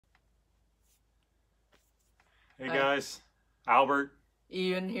Hey guys, Albert,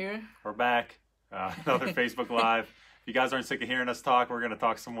 IYun here. we're back. Another Facebook Live. If you guys aren't sick of hearing us talk, we're going to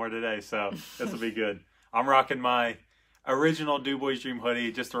talk some more today, so this will be good. I'm rocking my original DuBois Dream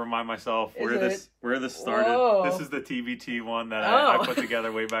hoodie just to remind myself where this started. Whoa. This is the TBT one that I put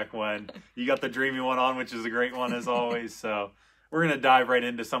together way back when. You got the Dreamy one on, which is a great one as always. So we're going to dive right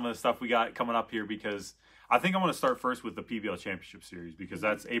into some of the stuff we got coming up here because I think I want to start first with the PBL Championship Series because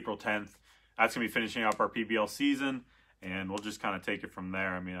that's April 10th. That's going to be finishing up our PBL season, and we'll just kind of take it from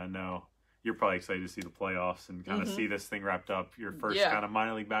there. I mean, I know you're probably excited to see the playoffs and kind of see this thing wrapped up, your first kind of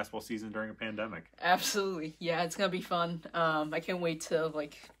minor league basketball season during a pandemic. Absolutely. Yeah, it's going to be fun. I can't wait to,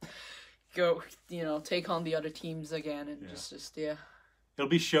 go, take on the other teams again and just. It'll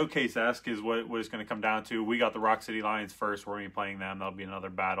be showcase-esque is what it's going to come down to. We got the Rock City Lions first. We're going to be playing them. That'll be another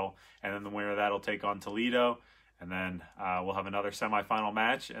battle. And then the winner of that will take on Toledo. And then we'll have another semifinal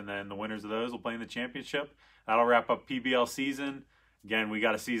match. And then the winners of those will play in the championship. That'll wrap up PBL season. Again, we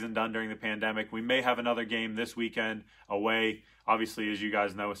got a season done during the pandemic. We may have another game this weekend away. Obviously, as you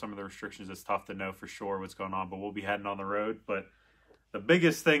guys know, with some of the restrictions, it's tough to know for sure what's going on. But we'll be heading on the road. But the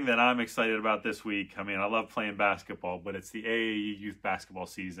biggest thing that I'm excited about this week, I mean, I love playing basketball, but it's the AAU youth basketball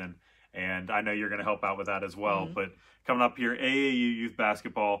season. And I know you're going to help out with that as well. But coming up here, AAU youth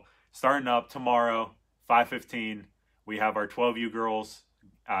basketball, starting up tomorrow, 5:15. We have our 12U girls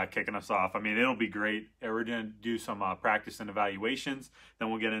kicking us off. I mean, it'll be great. We're going to do some practice and evaluations. Then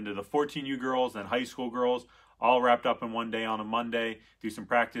we'll get into the 14U girls and high school girls, all wrapped up in one day on a Monday. Do some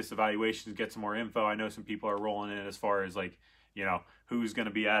practice evaluations, get some more info. I know some people are rolling in as far as who's going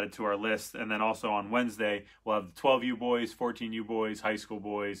to be added to our list. And then also on Wednesday, we'll have the 12U boys, 14U boys, high school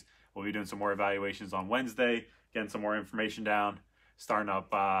boys. We'll be doing some more evaluations on Wednesday, getting some more information down, starting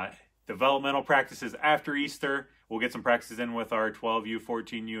up developmental practices after Easter. We'll get some practices in with our 12U,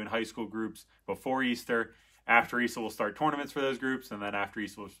 14U, and high school groups before Easter. After Easter, we'll start tournaments for those groups, and then after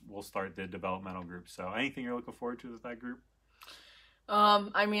Easter, we'll start the developmental groups. So anything you're looking forward to with that group?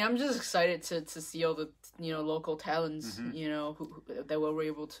 I mean, I'm just excited to see all the, local talents, that we were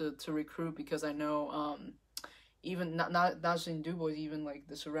able to recruit because I know, even not just in DuBois, even like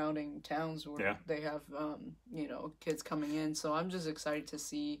the surrounding towns where they have, kids coming in. So I'm just excited to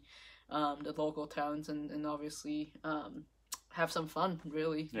see the local talents and obviously have some fun,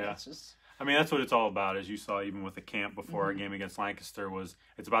 really. Yeah. It's just... I mean, that's what it's all about, as you saw even with the camp before our game against Lancaster.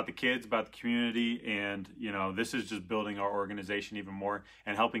 It's about the kids, about the community, and, this is just building our organization even more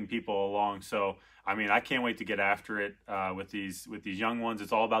and helping people along. So, I mean, I can't wait to get after it with these young ones.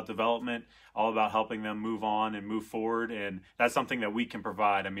 It's all about development, all about helping them move on and move forward, and that's something that we can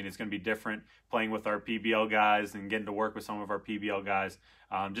provide. I mean, it's going to be different playing with our PBL guys and getting to work with some of our PBL guys.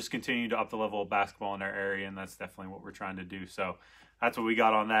 Just continue to up the level of basketball in our area, and that's definitely what we're trying to do. So that's what we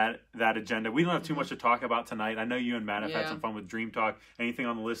got on that agenda. We don't have too much to talk about tonight. I know you and Matt have had some fun with Dream Talk. Anything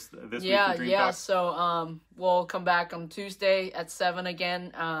on the list this week for Dream Talk? So we'll come back on Tuesday at 7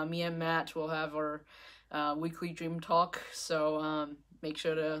 again. Me and Matt will have our weekly Dream Talk. So make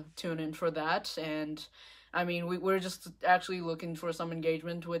sure to tune in for that. And I mean, we're just actually looking for some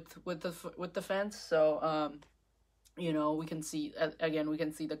engagement with the fans. So we can see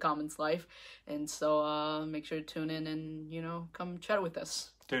the comments live, and so make sure to tune in and come chat with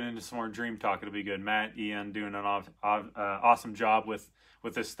us. Tune into some more Dream Talk. It'll be good. Matt, Ian doing an awesome job with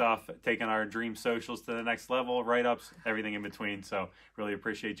this stuff, taking our Dream socials to the next level, write-ups, everything in between. So really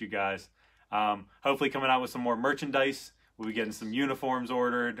appreciate you guys. Hopefully coming out with some more merchandise. We'll be getting some uniforms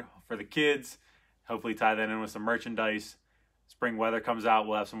ordered for the kids. Hopefully tie that in with some merchandise. Spring weather comes out,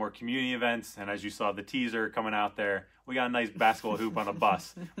 we'll have some more community events, and as you saw the teaser coming out there, we got a nice basketball hoop on a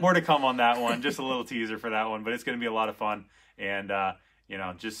bus. More to come on that one, just a little teaser for that one, but it's going to be a lot of fun, and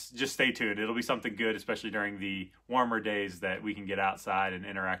just stay tuned. It'll be something good, especially during the warmer days that we can get outside and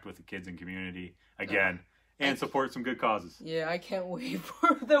interact with the kids and community again, and support some good causes. Yeah, I can't wait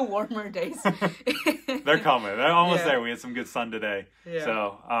for the warmer days. They're coming. They're almost there. We had some good sun today. Yeah.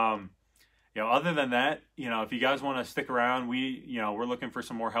 So, other than that, if you guys want to stick around, we're looking for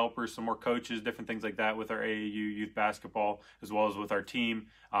some more helpers, some more coaches, different things like that with our AAU youth basketball, as well as with our team.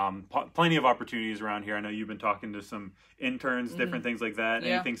 Plenty of opportunities around here. I know you've been talking to some interns, different things like that.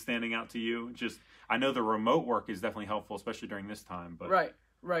 Yeah. Anything standing out to you? I know the remote work is definitely helpful, especially during this time. But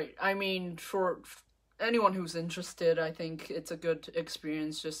Right. I mean, for anyone who's interested, I think it's a good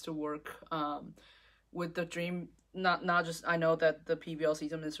experience just to work with the Dream. Not just, I know that the PBL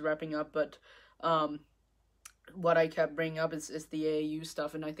season is wrapping up, but what I kept bringing up is the AAU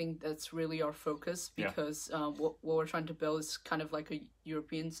stuff, and I think that's really our focus because what we're trying to build is kind of like a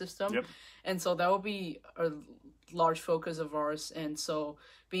European system, and so that will be large focus of ours, and so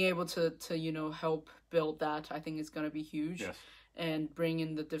being able to help build that, I think is going to be huge. Yes. And bring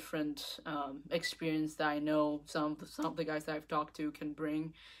in the different experience that I know some of the guys that I've talked to can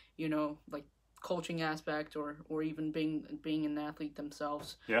bring, like coaching aspect or even being an athlete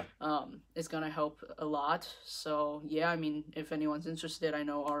themselves. Yeah. Is gonna help a lot. So yeah, I mean, if anyone's interested, I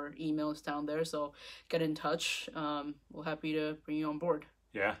know our email is down there, so get in touch. We're happy to bring you on board.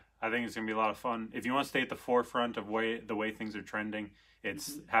 Yeah, I think it's gonna be a lot of fun. If you want to stay at the forefront of the way things are trending,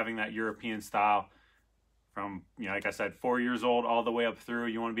 it's having that European style from, like I said, 4 years old all the way up through.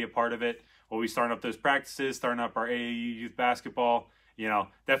 You want to be a part of it. We'll be starting up those practices, starting up our AAU youth basketball.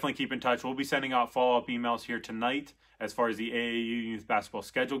 Definitely keep in touch. We'll be sending out follow-up emails here tonight as far as the AAU youth basketball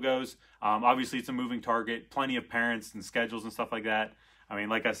schedule goes. Obviously, it's a moving target. Plenty of parents and schedules and stuff like that. I mean,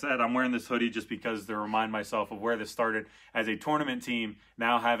 like I said, I'm wearing this hoodie just because to remind myself of where this started as a tournament team,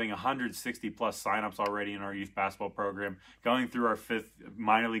 now having 160-plus signups already in our youth basketball program, going through our 5th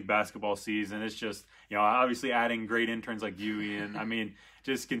minor league basketball season. It's just, obviously adding great interns like IYun. I mean,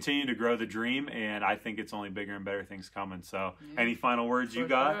 just continue to grow the dream, and I think it's only bigger and better things coming. So any final words you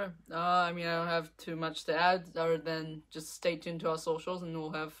got? Sure. I mean, I don't have too much to add other than just stay tuned to our socials, and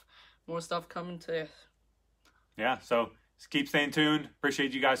we'll have more stuff coming to. Yeah, so keep staying tuned.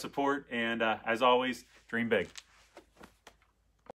 Appreciate you guys' support. And as always, dream big.